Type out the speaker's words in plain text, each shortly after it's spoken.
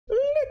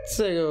Let's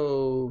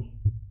go.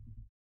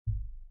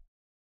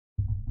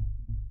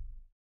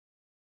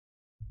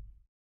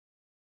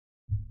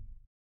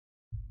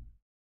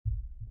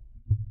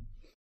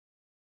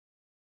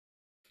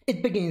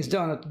 It begins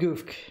down at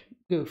Goof.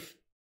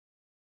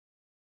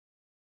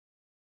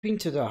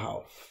 Into the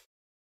house.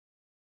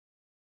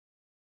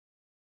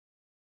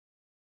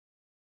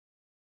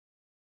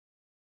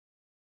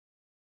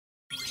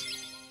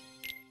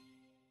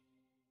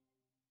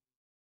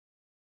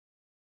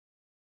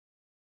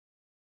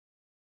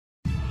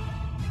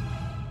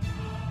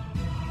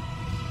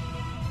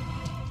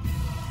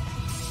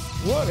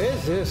 What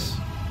is this?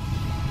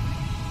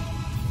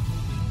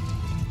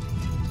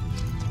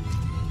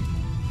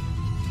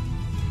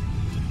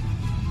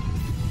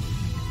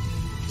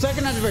 It's like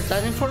an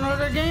advertising for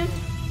another game?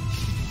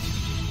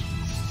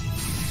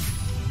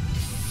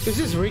 Is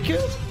this Riku?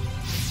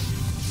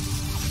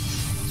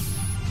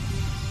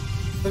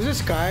 Is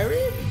this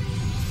Kyrie?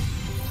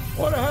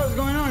 What the hell is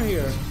going on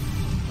here?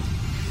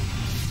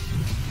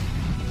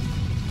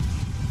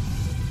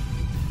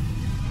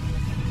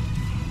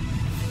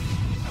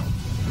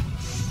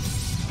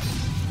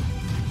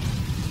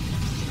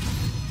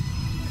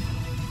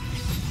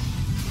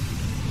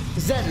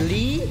 Is that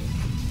Lee?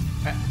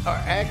 Or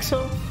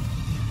Axel?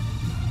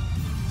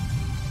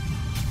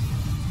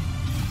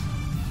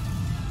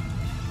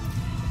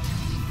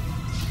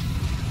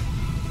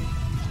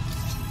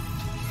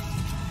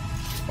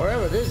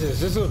 Whatever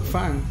this looks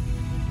fun.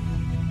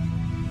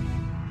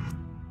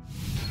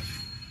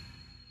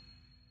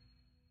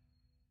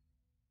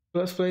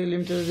 Let's play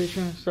limited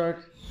edition.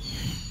 Start.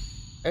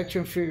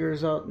 Action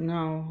figures out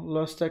now.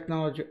 Lost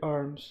technology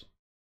arms.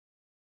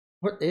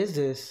 What is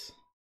this?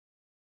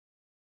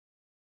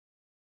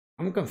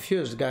 I'm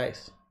confused,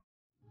 guys.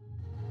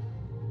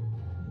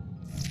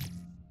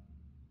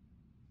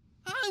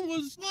 I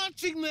was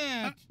watching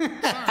that.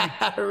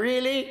 Sorry.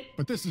 Really?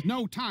 But this is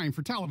no time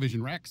for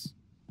television, Rex.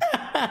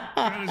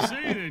 Gotta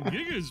say that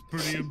Giga's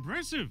pretty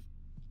impressive.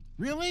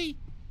 Really?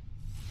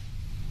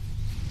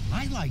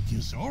 I like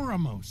his aura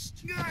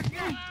most.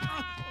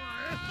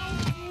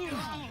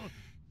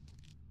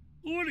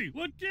 Woody,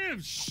 what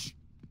gives? Shh.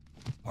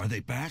 Are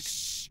they back?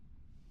 Shh.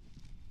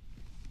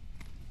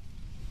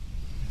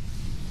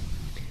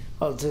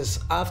 Well, this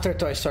after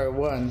Toy Story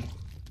 1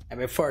 and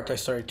before Toy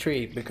Story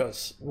 3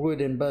 because Wood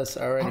and Buzz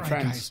are already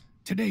friends. Guys,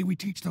 today we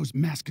teach those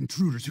masked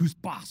intruders who's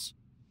boss.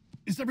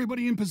 Is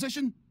everybody in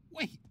position?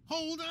 Wait,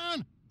 hold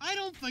on. I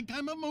don't think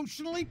I'm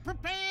emotionally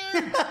prepared.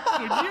 Would you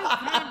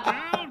calm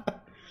down?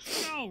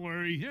 Don't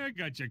worry, I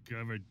got you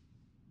covered.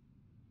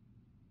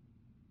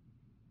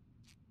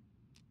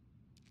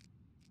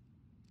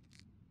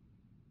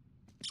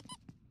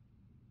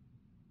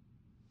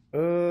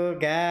 Oh,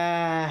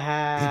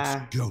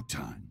 God. It's go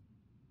time.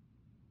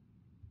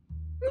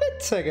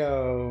 Let's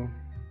go.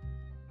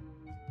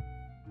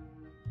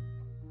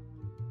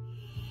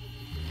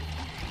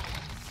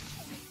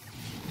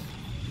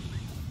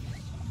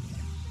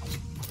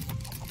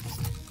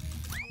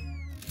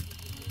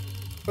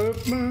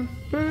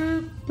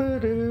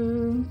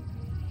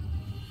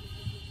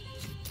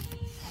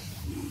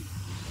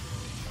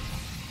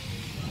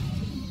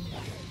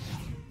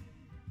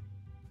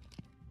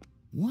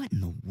 What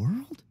in the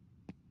world?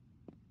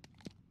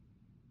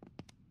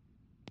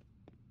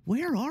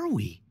 Where are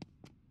we?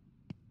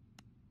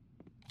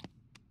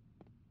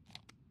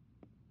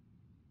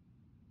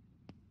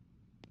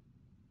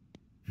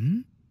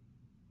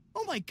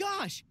 Oh my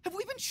gosh! Have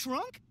we been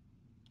shrunk?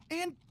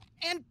 And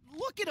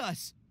look at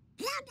us!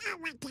 You know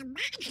what the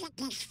magic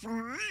is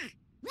for?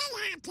 We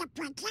have to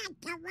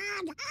protect the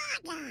world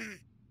order!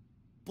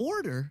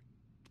 Border?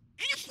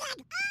 I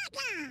said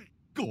order!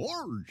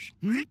 Gorge!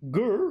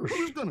 Gorge.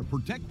 Who's gonna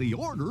protect the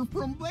order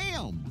from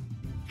them?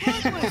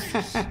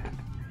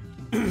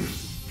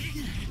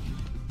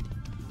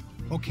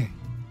 Okay,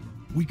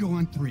 we go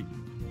on 3.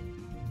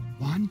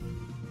 1,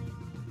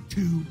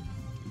 2.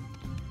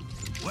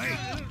 Wait!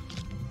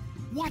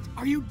 What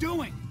are you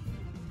doing?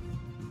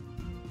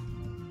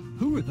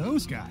 Who are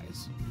those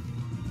guys?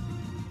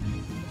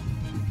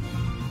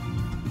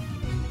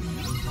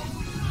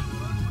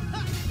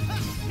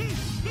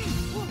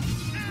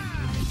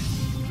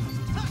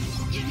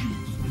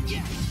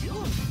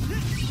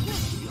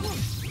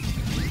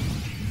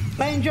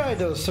 I enjoy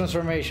those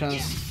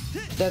transformations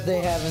that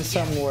they have in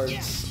some words.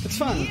 It's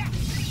fun.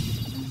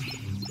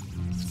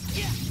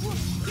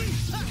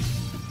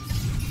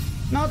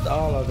 Not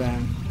all of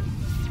them.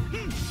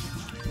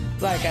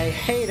 Like, I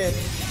hate it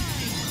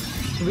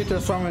to be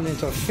transformed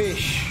into a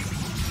fish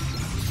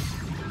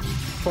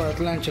for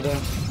Atlantida.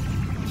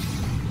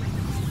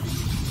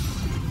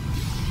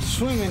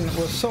 Swimming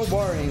was so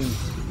boring,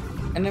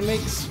 and it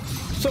makes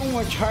so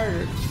much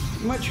harder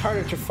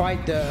to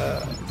fight the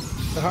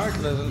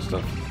Heartless and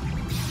stuff.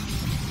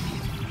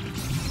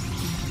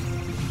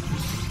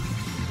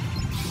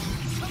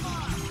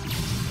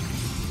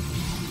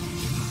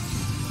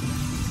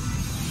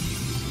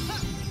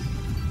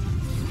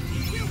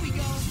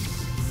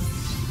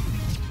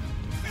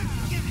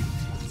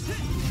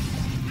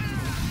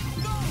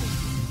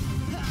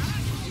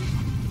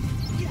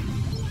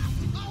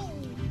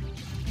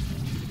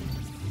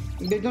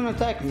 they don't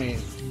attack me.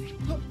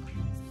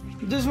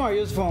 This is more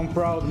useful on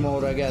proud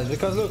mode, I guess,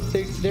 because look,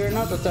 they're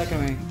not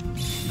attacking me.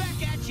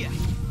 Back at you.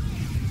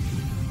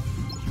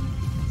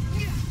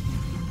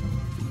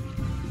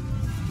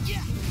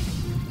 Yeah.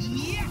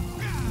 Yeah.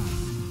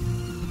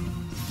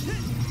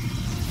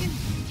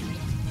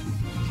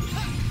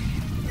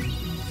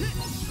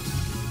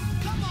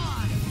 Come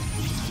on.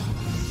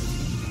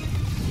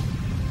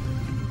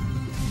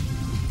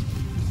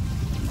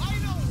 I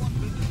know what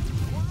to do.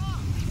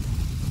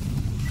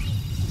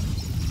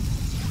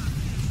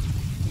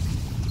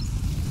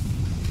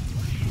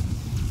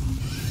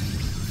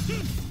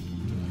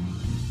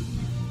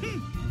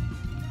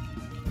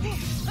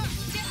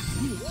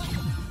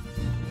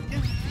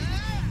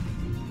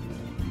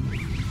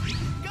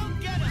 Go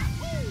get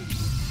him.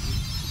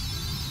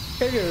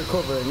 Area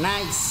recovery,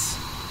 nice.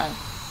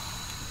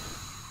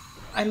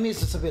 I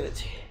missed this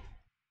ability.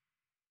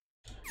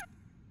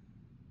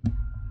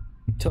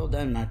 Told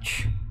them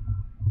much.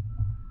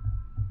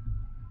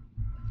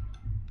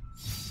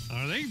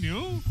 Are they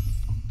new?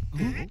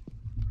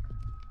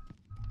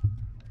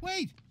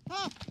 Wait!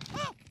 Oh,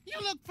 you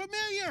look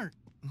familiar!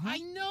 I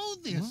know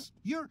this!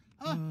 You're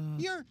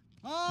You're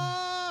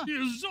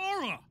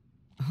Zora!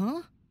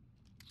 Huh?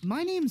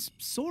 My name's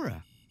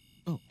Sora.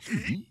 Oh.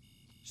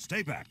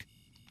 Stay back.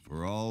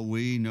 For all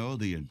we know,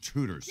 the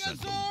intruder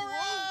sent them.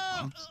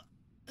 Zora!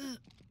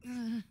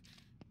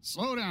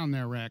 Slow down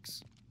there,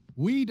 Rex.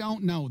 We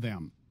don't know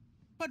them.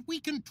 But we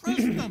can trust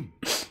them!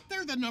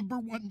 They're the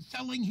 #1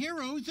 selling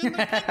heroes in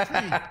the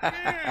country!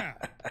 Yeah,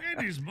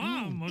 and his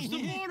mom must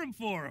have bought him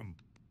for him.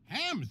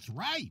 Ham's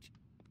right!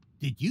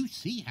 Did you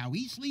see how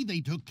easily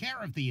they took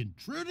care of the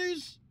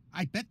intruders?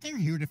 I bet they're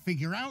here to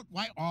figure out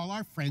why all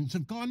our friends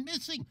have gone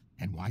missing,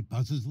 and why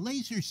Buzz's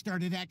laser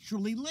started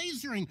actually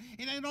lasering,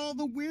 and all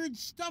the weird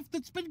stuff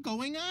that's been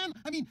going on.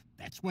 I mean,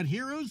 that's what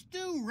heroes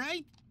do,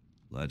 right?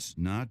 Let's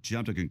not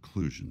jump to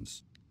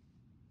conclusions.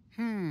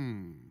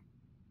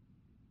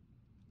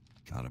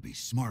 Gotta be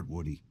smart,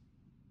 Woody.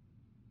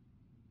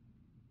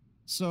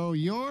 So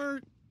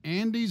you're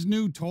Andy's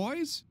new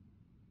toys?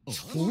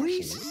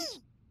 Toys?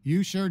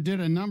 You sure did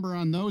a number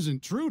on those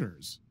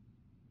intruders.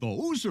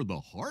 Those are the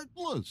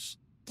Heartless.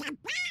 The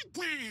bad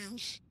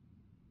guys.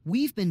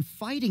 We've been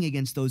fighting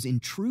against those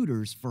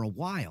intruders for a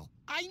while.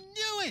 I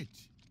knew it!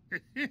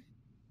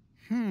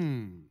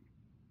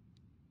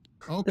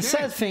 Okay. The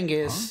sad thing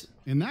is,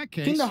 In that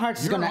case, Kingdom Hearts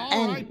is you're gonna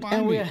all right end, by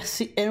and me.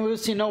 we'll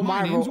see no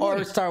My name's Marvel or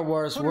Woody. Star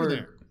Wars Put her word.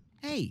 there.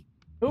 Hey,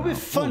 It will be Now,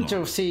 fun hold to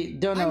on. see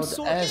Donald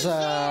sorry, as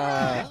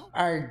Sora.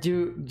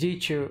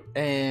 R2-D2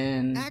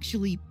 and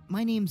actually,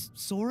 my name's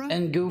Sora.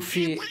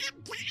 Goofy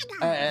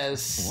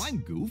as Oh, I'm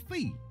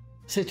Goofy.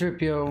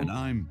 C-3PO. And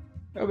I'm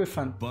It'll be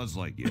fun. Buzz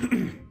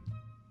Lightyear.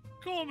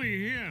 Call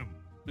me him.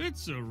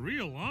 It's a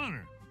real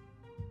honor.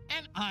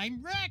 And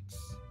I'm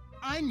Rex.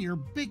 I'm your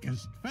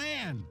biggest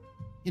fan.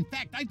 In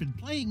fact, I've been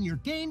playing your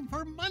game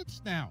for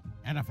months now,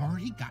 and I've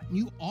already gotten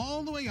you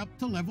all the way up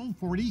to level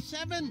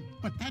 47.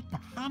 But that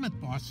Bahamut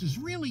boss is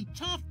really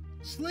tough.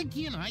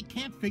 Slinky and I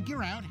can't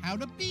figure out how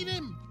to beat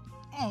him.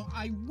 Oh,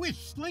 I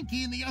wish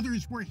Slinky and the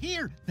others were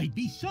here. They'd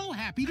be so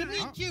happy to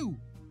meet you.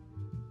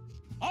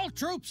 All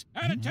troops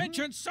at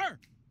attention, sir.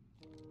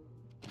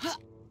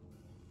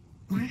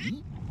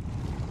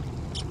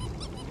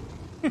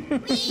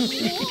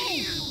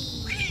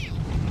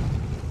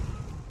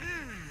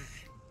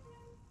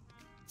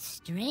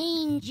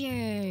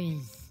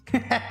 Strangers.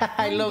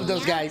 I love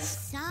those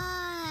guys.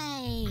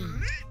 Outside.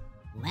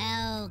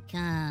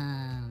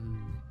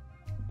 Welcome.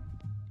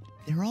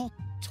 They're all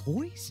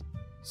toys?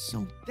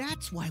 So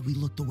that's why we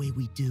look the way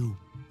we do.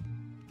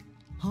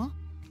 Huh?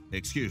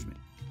 Excuse me.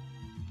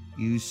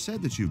 You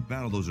said that you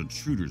battled those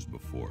intruders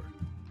before.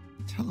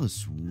 Tell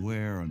us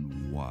where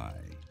and why.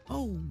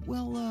 Oh,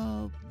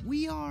 well,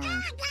 we are...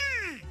 Ah,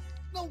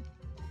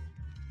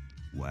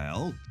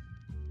 Well,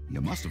 you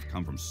must have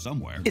come from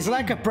somewhere. It's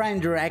like a prime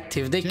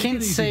directive. They Take can't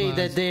it easy, say Buzz.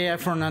 that they are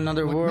from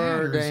another What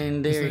world matters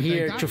and is they're that they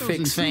here got to those fix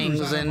intruders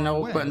things out of and our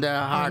way, open the or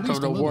at heart least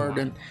of the a little world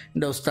while. and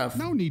those stuff.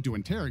 No need to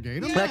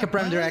interrogate them. Like a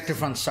prime Buzz. directive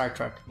from Star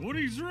Trek.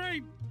 Woody's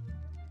right.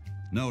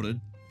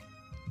 Noted.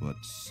 But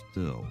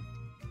still.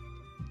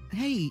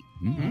 Hey,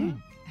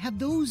 have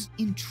those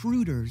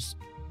intruders,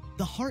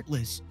 the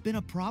Heartless, been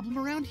a problem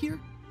around here?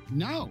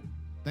 No,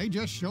 they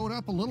just showed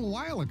up a little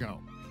while ago.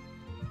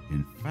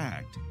 In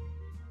fact,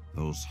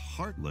 those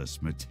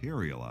Heartless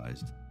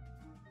materialized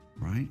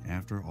right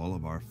after all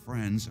of our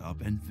friends up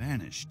and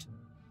vanished.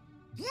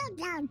 you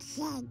don't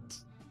think.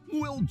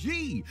 Well,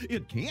 gee,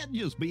 it can't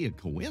just be a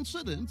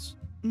coincidence.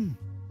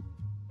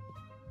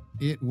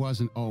 It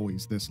wasn't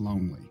always this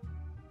lonely.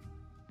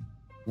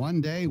 One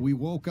day we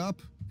woke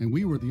up and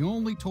we were the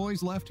only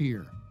toys left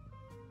here.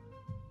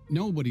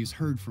 Nobody's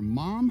heard from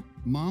Mom,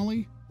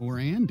 Molly, or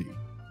Andy.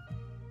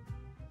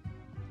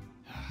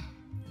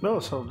 Oh,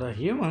 so the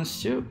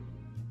humans too.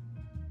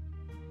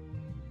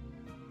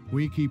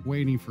 We keep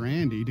waiting for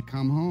Andy to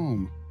come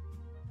home.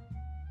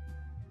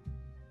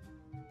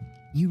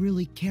 You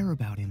really care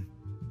about him.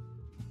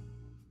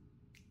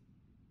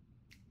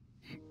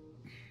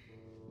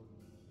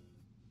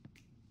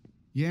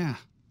 Yeah.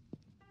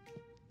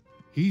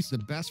 He's the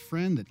best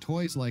friend that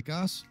toys like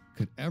us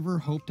could ever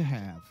hope to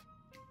have.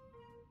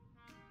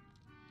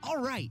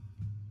 All right.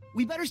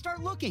 We better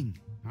start looking.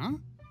 Huh?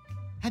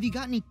 Have you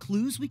got any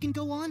clues we can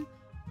go on?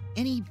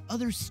 Any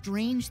other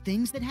strange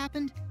things that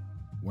happened?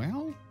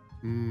 Well,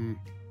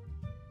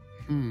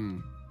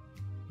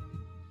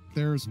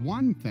 there's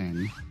one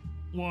thing.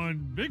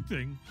 One big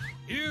thing.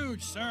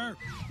 Huge, sir.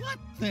 What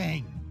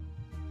thing?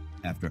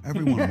 After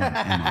everyone went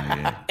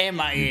MIA, the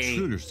MIA.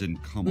 intruders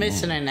didn't come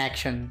Missing alone. in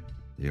action.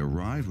 They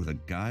arrived with a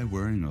guy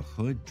wearing a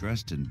hood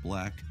dressed in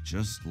black,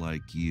 just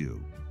like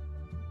you.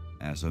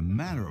 As a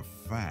matter of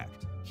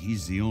fact,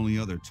 he's the only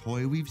other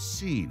toy we've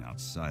seen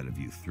outside of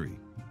you three.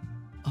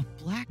 A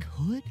black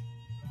hood?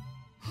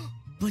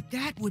 But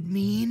that would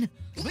mean...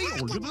 The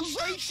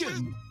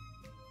organization.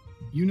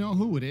 You know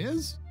who it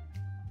is?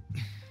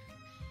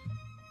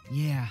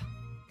 Yeah,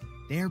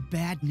 they're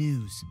bad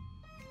news.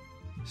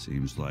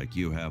 Seems like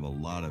you have a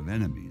lot of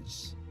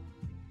enemies.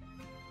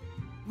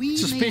 We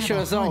Suspicious may have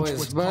a as hunch always,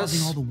 what's Buzz.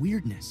 causing all the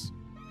weirdness.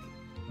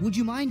 Would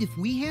you mind if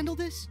we handle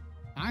this?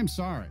 I'm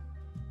sorry.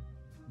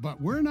 But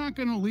we're not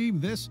going to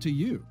leave this to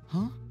you.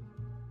 Huh?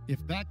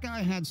 If that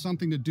guy had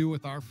something to do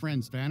with our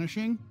friends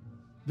vanishing,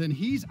 then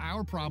he's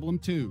our problem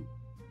too.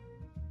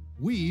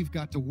 We've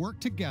got to work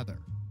together.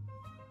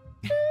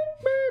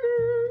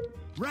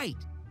 Right.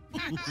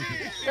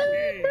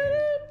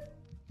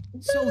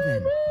 So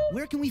then,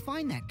 where can we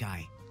find that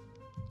guy?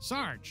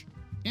 Sarge,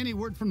 any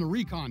word from the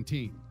recon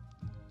team?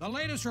 The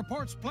latest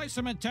reports place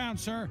him in town,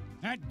 sir,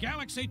 at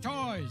Galaxy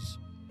Toys.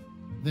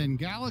 Then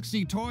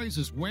Galaxy Toys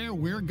is where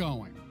we're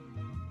going.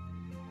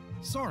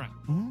 Sora,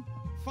 Huh?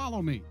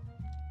 follow me.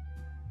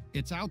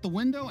 It's out the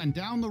window and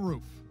down the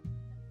roof.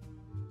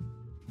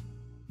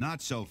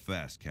 Not so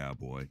fast,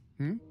 cowboy.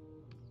 Hmm?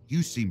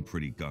 You seem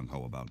pretty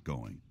gung-ho about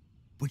going.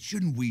 But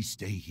shouldn't we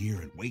stay here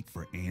and wait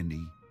for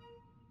Andy?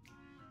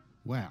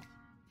 Well,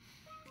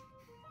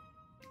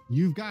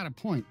 you've got a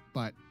point,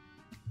 but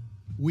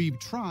we've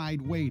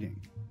tried waiting.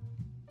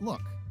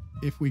 Look,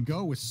 if we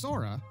go with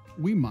Sora,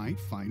 we might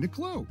find a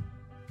clue.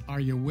 Are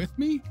you with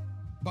me,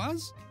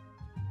 Buzz?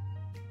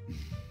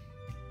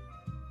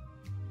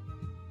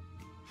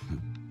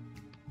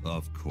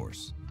 Of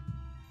course.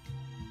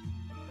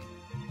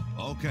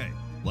 Okay,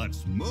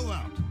 let's move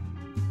out.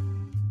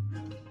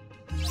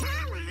 Sora,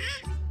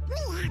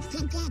 we have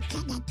to get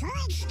to the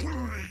toy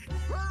store.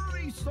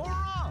 Hurry,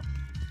 Sora!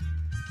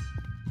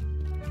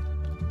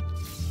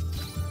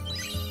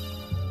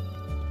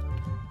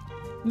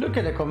 Look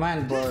at the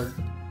command board.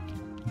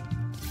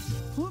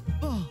 Whoop,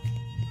 oh.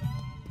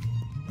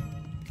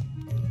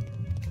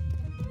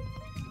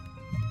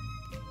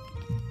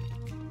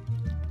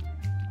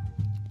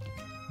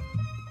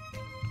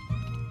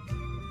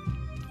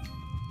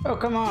 Oh,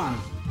 come on.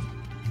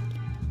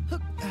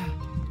 Hook,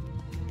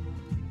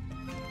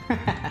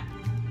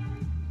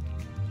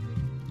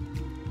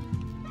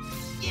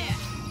 Yeah.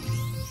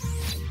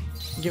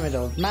 Give me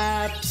those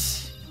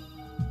maps.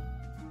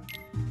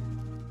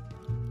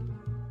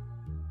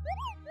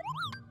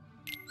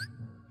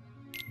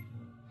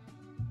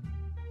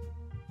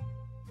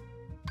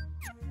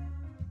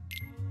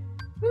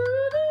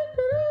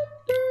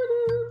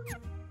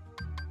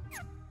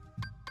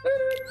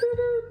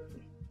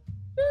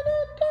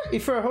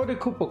 If you hold a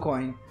Koopa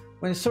coin,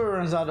 when Sora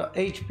runs out of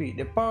HP,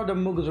 the power of the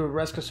Moogles will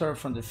rescue Sora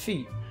from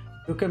defeat.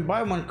 You can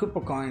buy one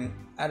Koopa coin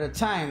at a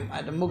time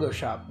at the Moogle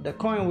shop. The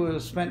coin will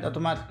spend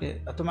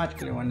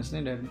automatically when it's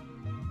needed.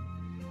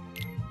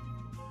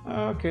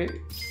 Okay,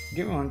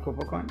 give me one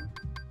Koopa coin.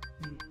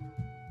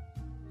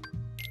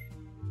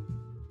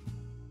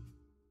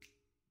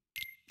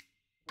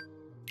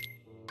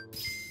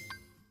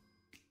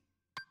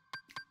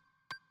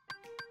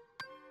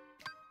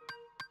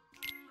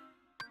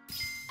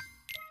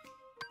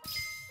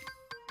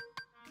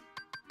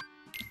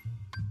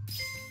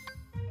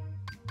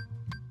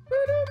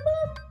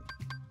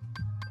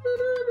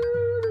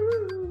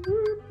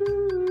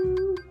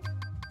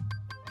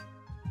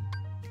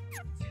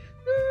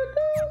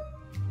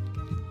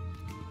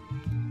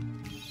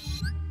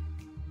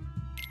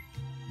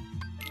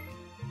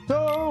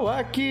 So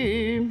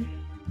aqui.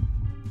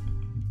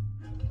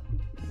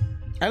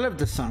 I love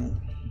the song.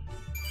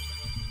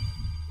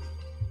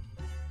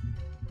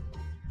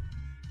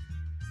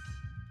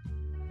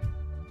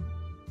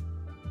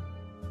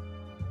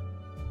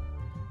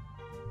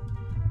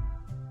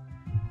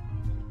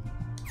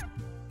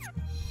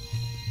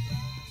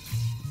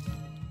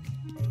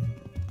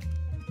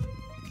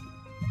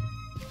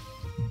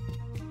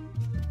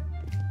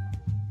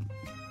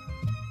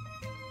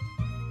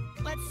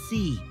 Let's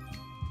see.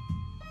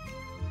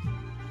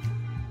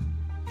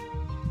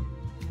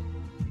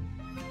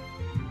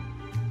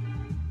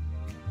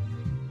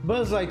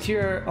 Buzz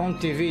Lightyear on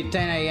TV,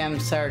 10 a.m.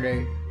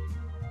 Saturday.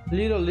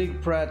 Little League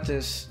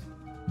practice,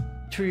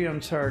 3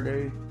 on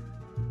Saturday.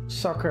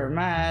 Soccer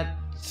mat,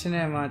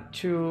 cinema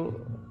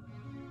 2.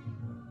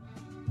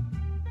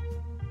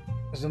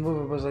 As the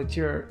movie Buzz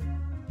Lightyear,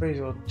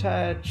 baseball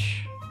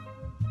touch.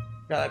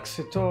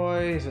 Galaxy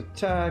Toys,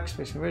 Attack,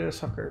 Space Invaders,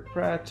 Soccer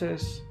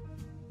practice.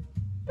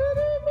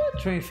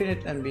 to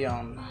infinite and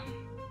beyond.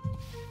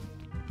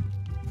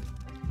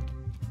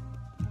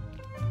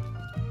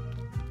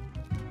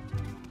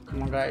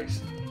 Come on,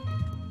 guys.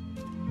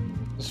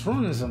 This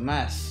room is a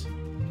mess.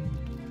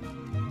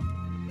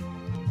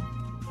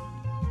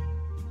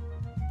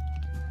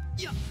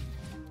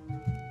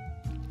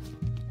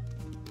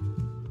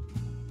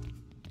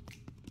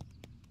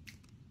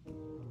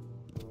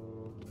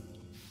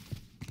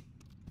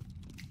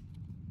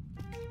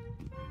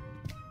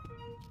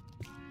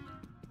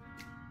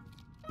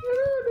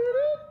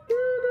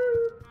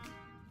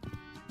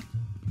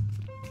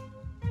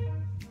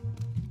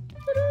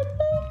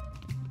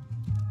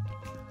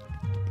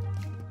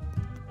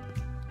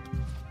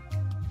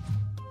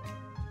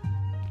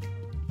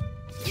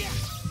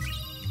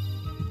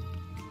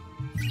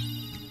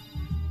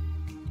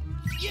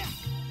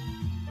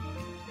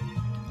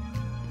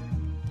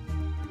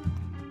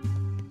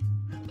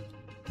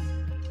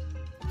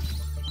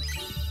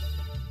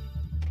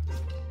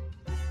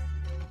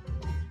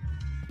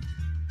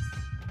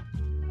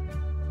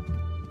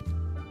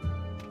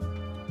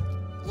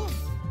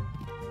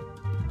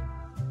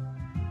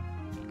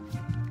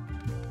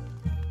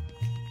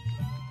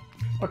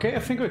 Okay, I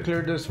think we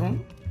cleared this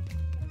room.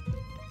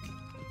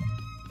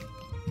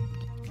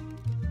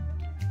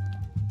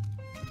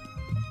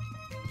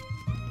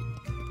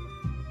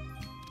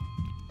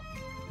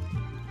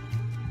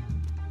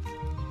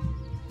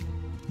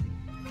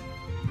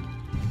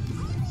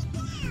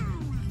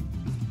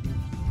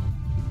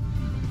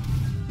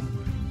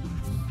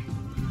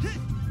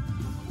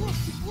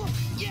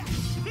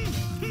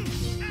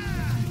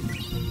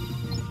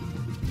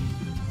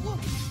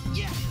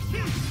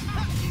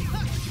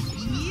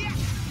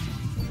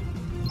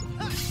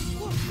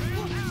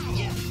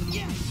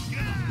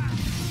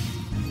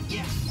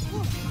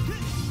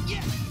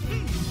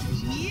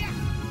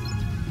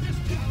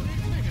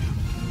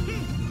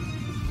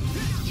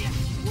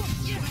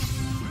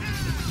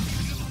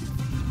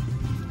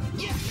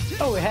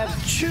 Oh, we have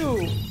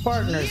two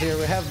partners here.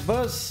 We have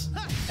Buzz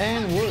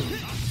and Wood.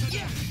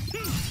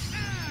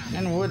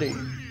 And Woody.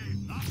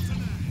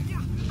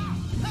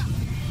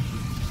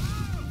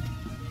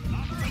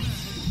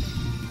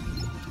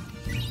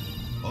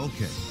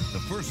 Okay, the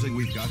first thing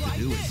we've got to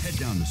do is head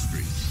down the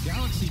street.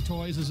 Galaxy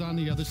Toys is on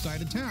the other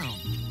side of town.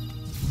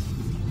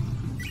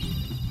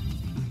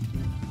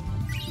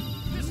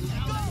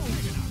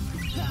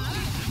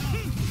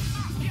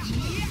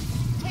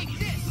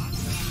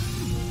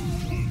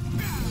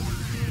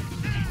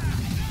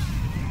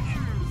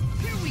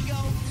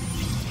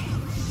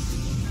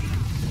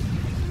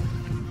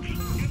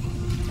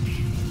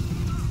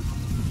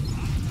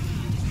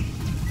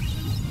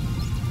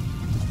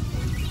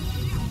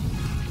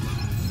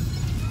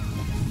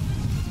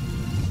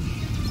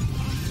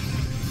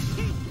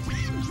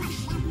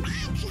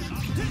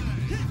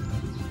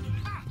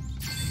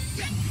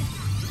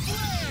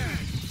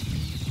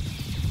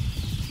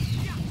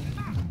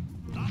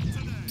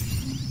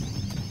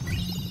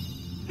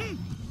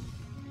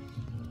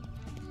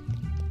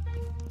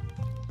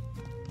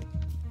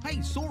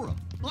 Hey, Sora,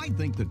 I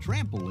think the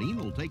trampoline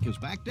will take us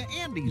back to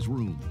Andy's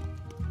room.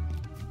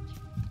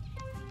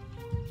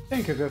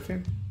 Thank you,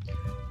 Goofy.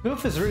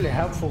 Goof is really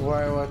helpful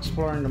while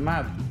exploring the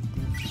map.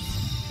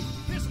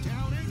 This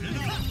town ain't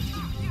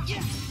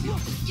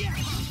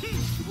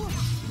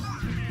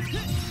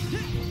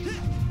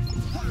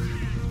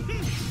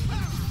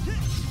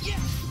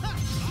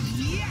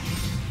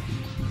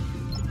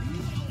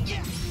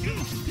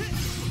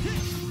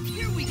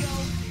Here we go.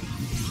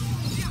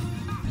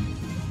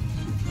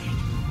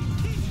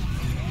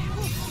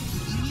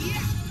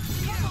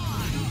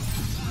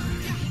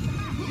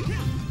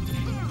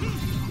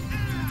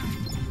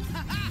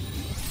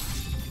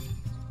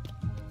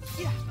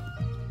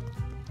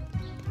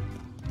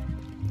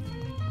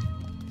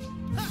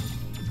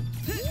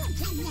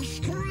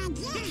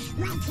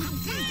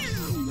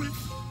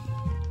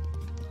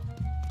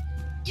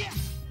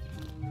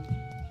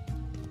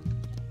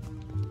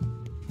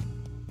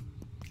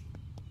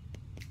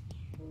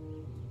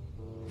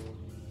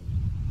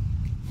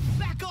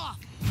 Back off.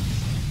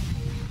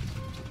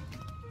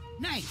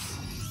 Nice.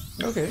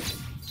 Okay.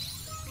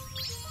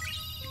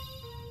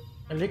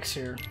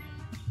 Elixir.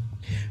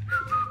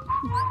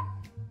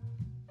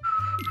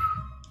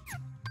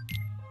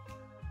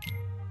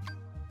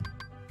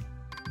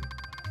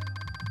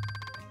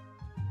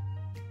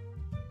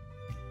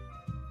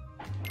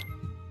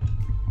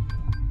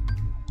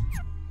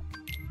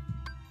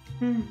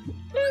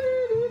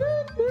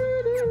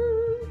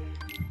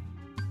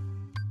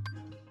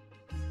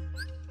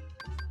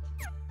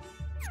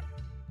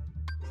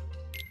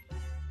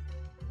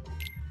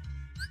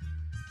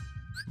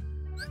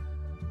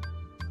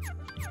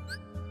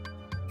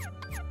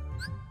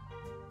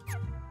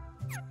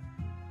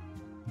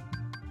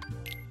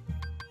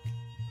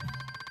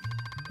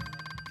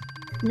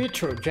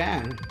 Metro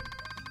Jan.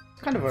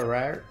 Kind of a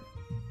rare.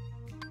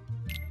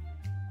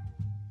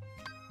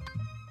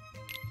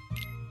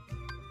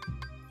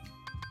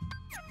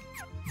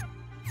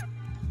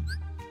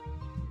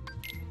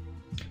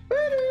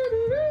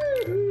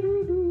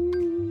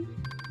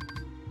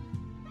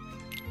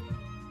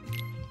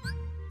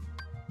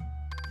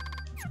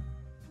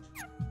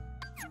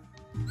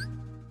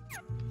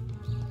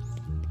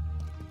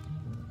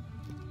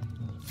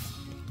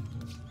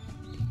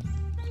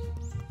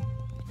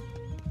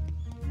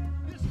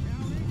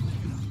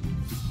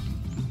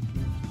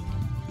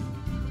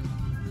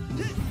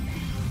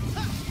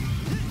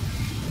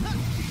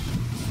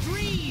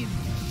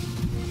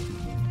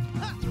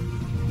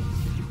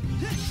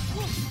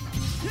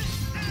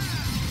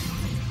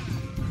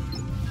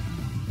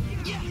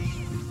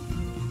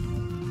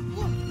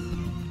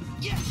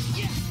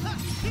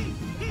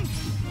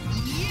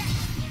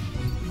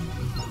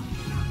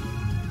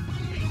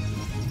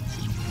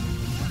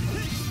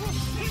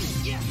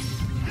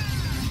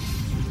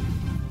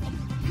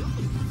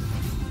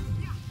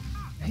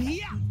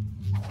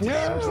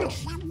 No.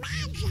 Some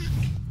magic.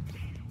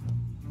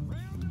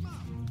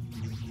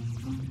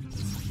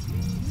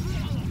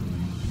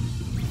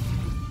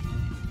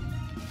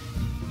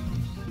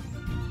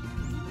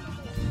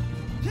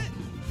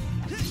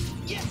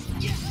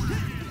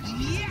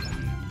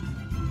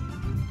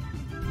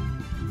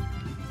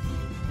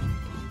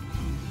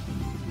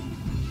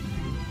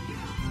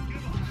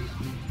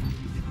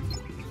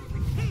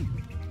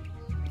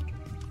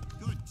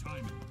 Good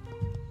timing.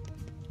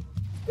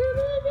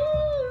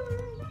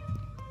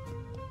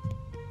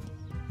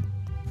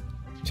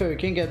 So you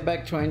can get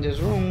back to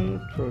Andy's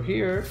room through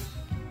here,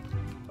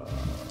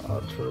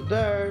 through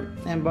there,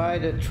 and by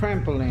the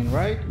trampoline,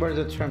 right? Where's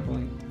the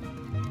trampoline?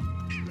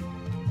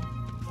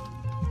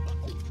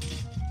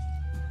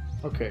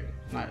 Okay,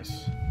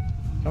 nice.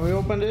 Can we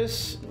open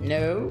this?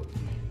 No,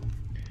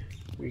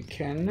 we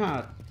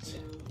cannot.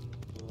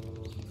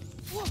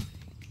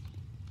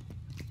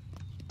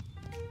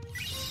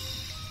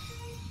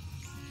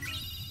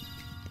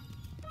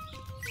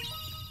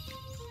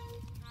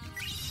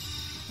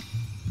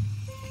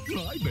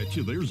 I bet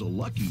you there's a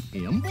lucky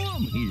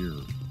emblem here.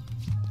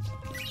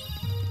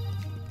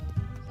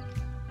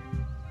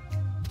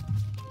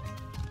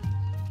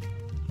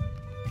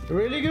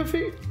 Really,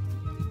 Goofy?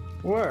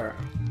 Where?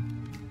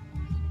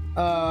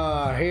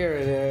 Here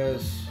it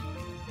is.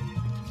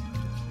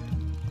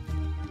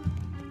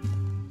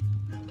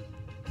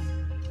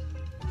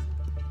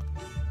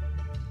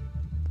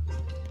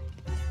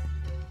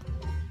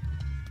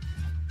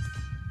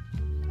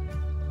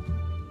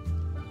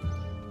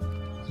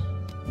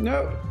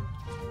 No.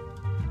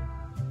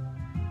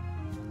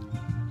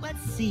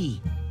 Let's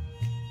see.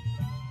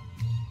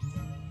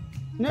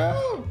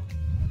 No.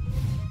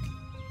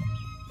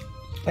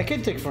 I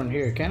can take from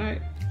here, can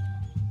I?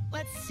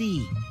 Let's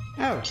see.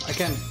 Oh, I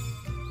can.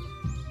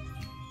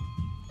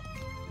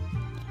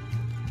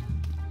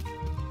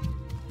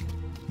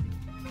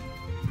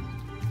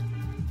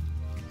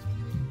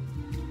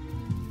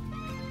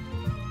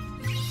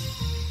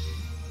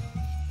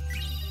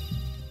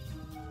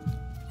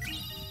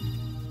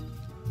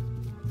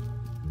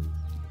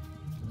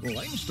 Well,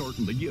 I'm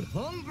starting to get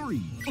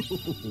hungry.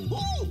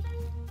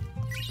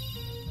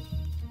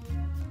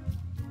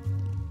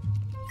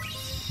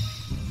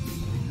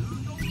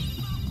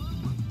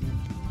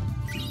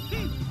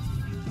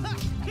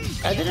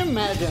 I didn't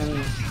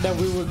imagine that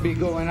we would be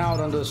going out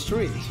on the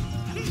street.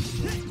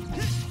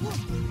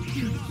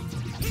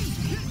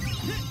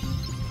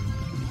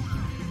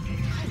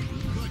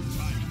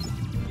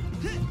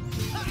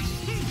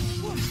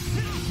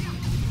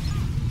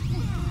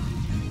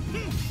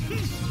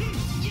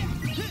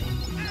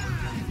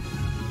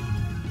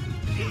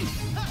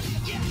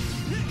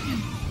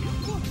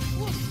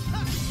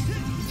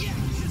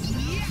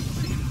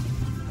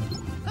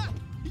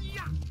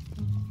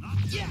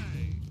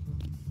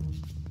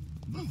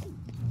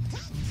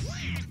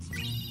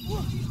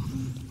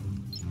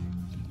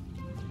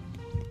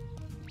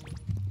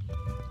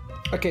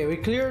 Okay, we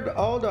cleared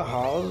all the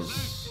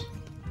halls.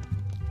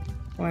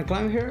 Wanna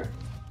climb here?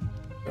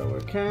 So we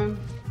can.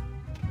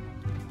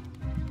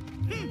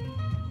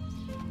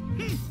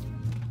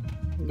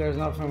 There's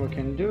nothing we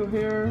can do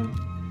here.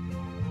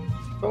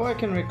 So I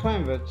can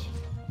reclimb it.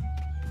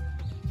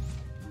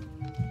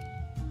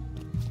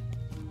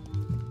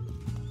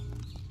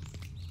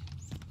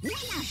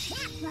 Little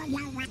chef will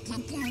know what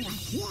to do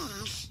with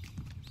this.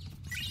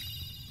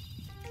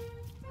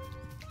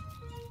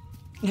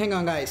 Hang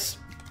on, guys.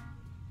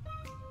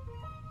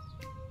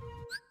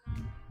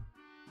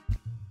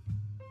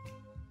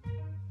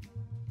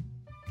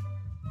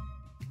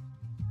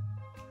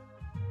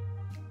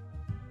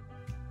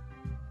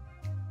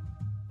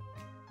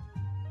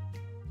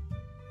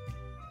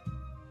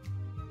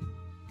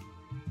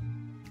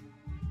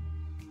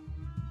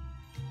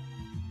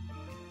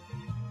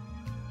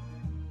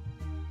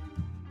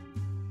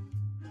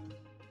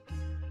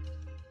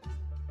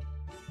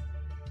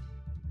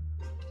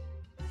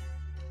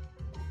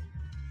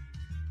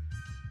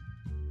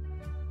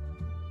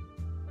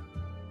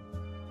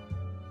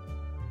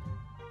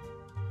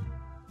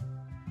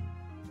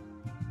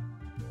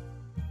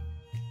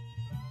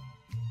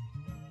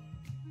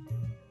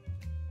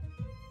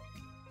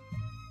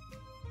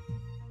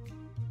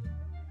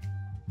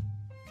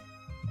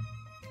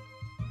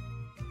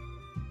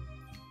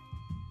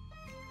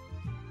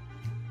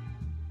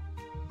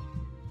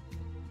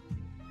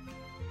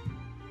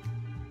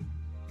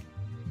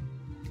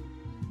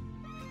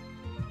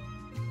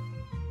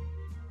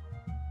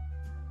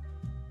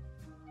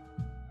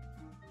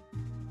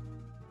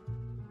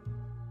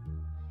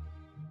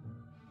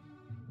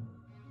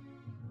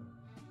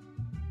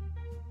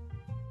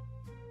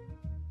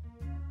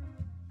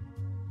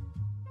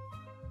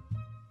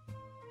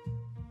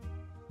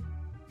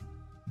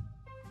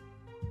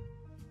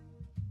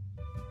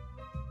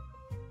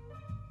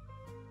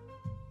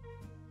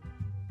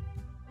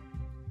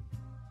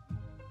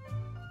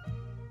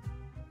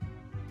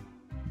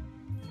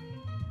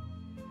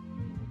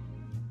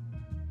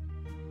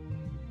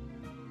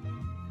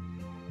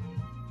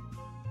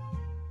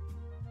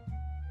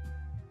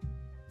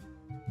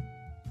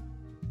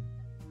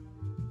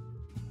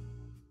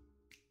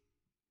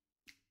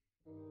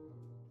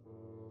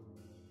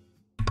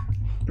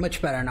 Much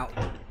better now.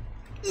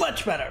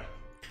 Much better.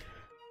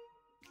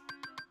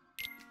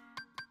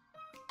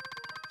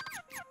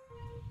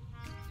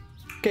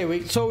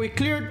 Okay, so we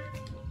cleared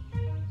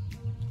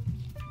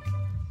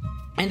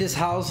in this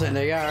house in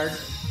the yard.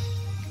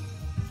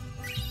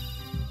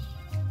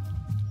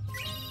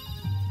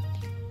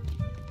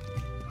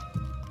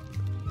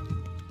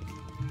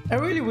 I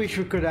really wish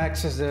we could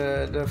access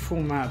the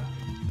full map.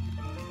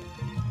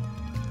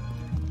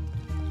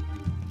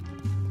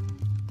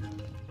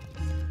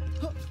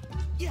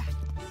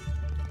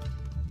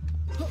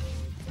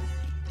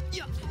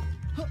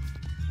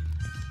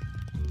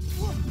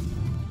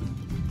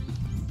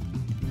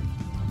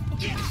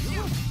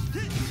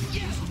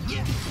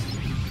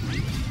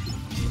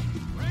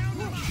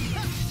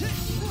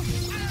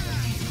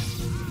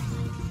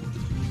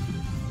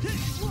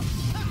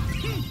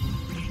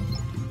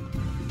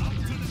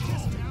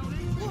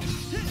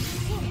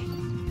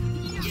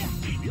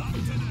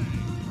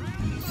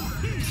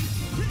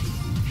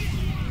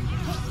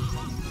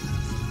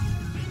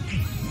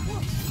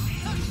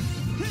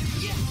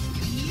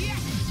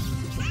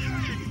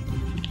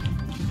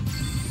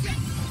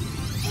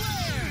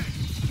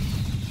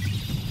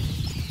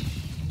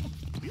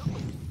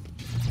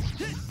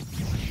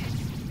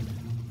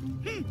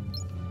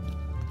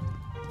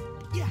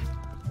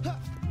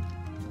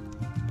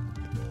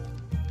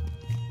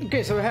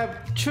 Okay, so we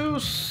have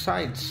two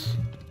sides.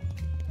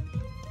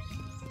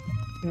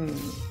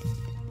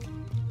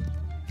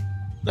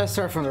 Let's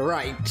start from the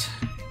right.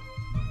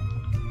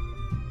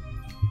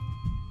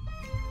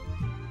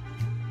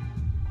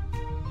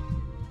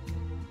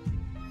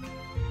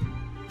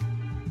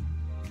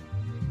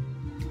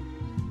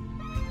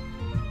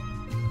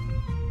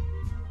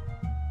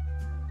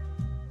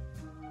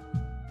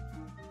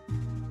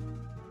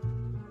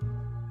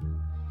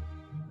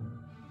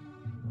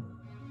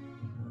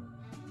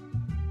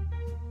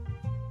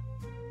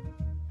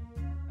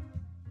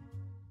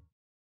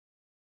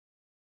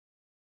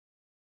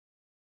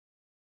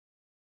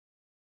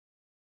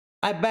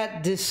 I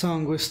bet this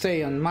song will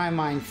stay on my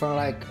mind for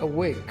like a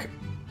week.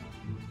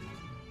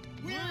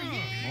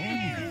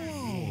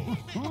 It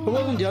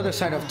was on the other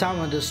side of town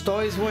when the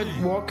toys went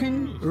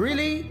walking?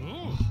 Really?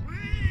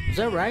 Is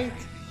that right?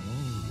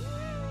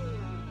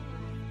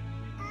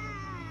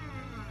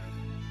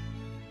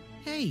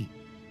 Hey,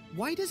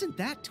 why doesn't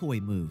that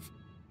toy move?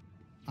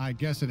 I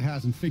guess it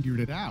hasn't figured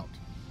it out.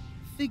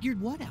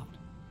 Figured what out?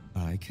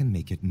 I can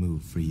make it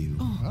move for you.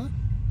 Huh?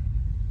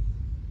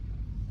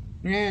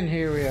 And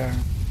here we are.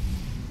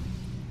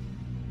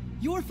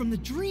 You're from the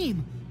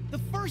dream, the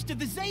first of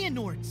the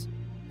Xehanorts.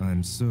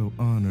 I'm so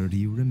honored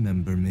you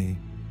remember me.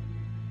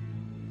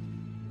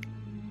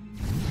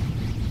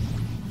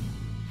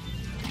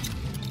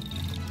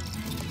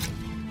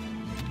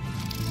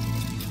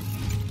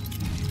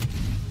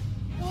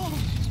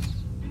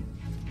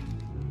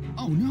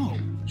 Oh no!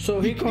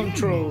 So he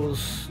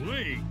controls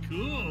Way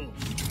cool.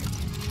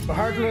 the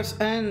Heartless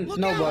and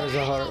nobody's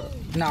a heart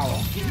now.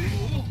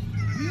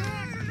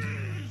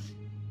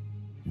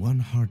 One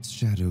heart's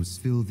shadows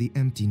fill the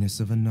emptiness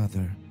of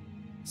another.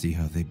 See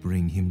how they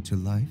bring him to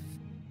life?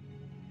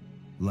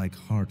 Like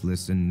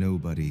heartless and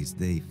nobodies,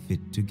 they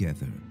fit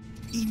together.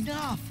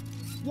 Enough!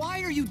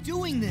 Why are you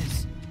doing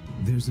this?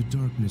 There's a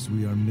darkness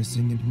we are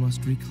missing and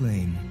must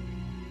reclaim.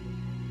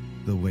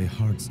 The way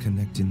hearts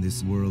connect in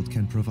this world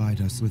can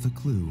provide us with a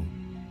clue.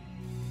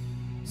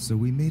 So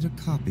we made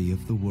a copy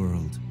of the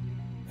world,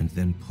 and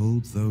then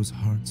pulled those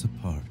hearts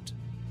apart.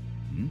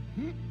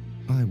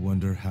 I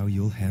wonder how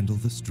you'll handle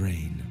the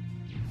strain.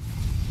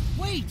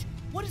 Wait!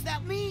 What does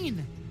that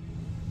mean?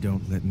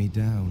 Don't let me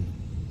down.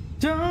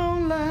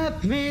 Don't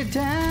let me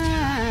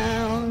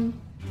down.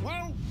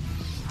 Whoa!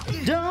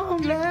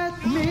 Don't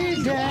let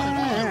me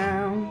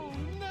down.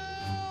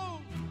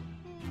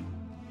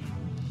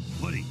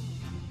 Buddy,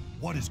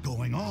 what is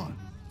going on?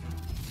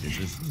 Is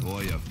this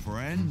toy a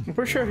friend? I'm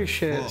pretty sure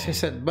he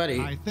said buddy,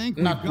 I think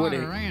we've not got Woody.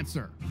 our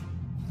answer.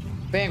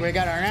 Bang, we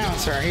got our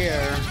answer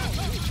here.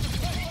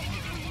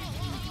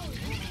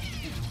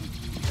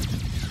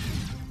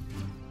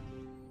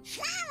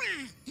 Sora,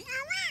 you're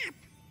up.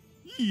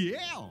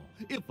 Yeah!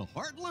 If the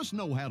Heartless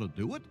know how to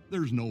do it,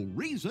 there's no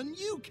reason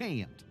you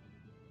can't.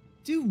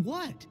 Do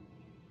what?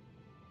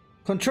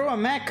 Control a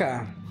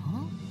mecha.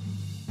 Huh?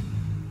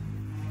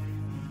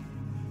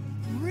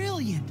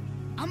 Brilliant!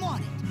 I'm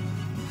on it!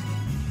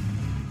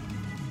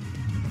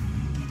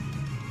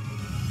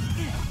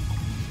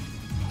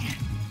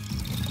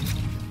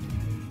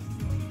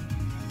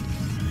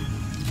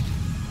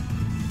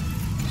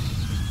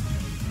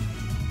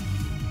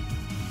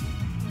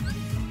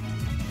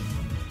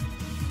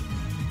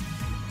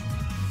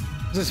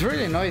 It's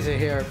really noisy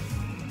here.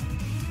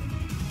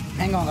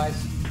 Hang on,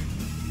 guys.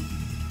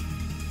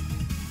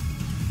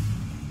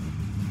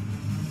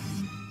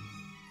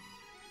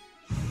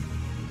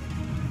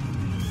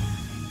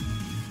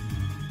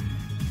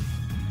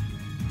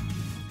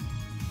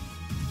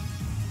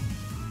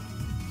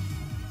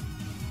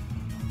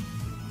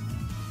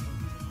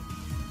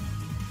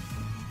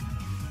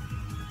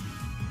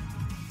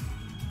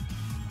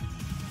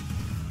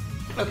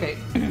 Okay.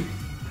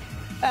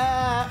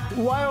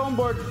 While on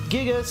board,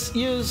 Gigas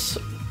use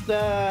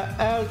the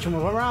L to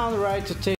move around, right, to take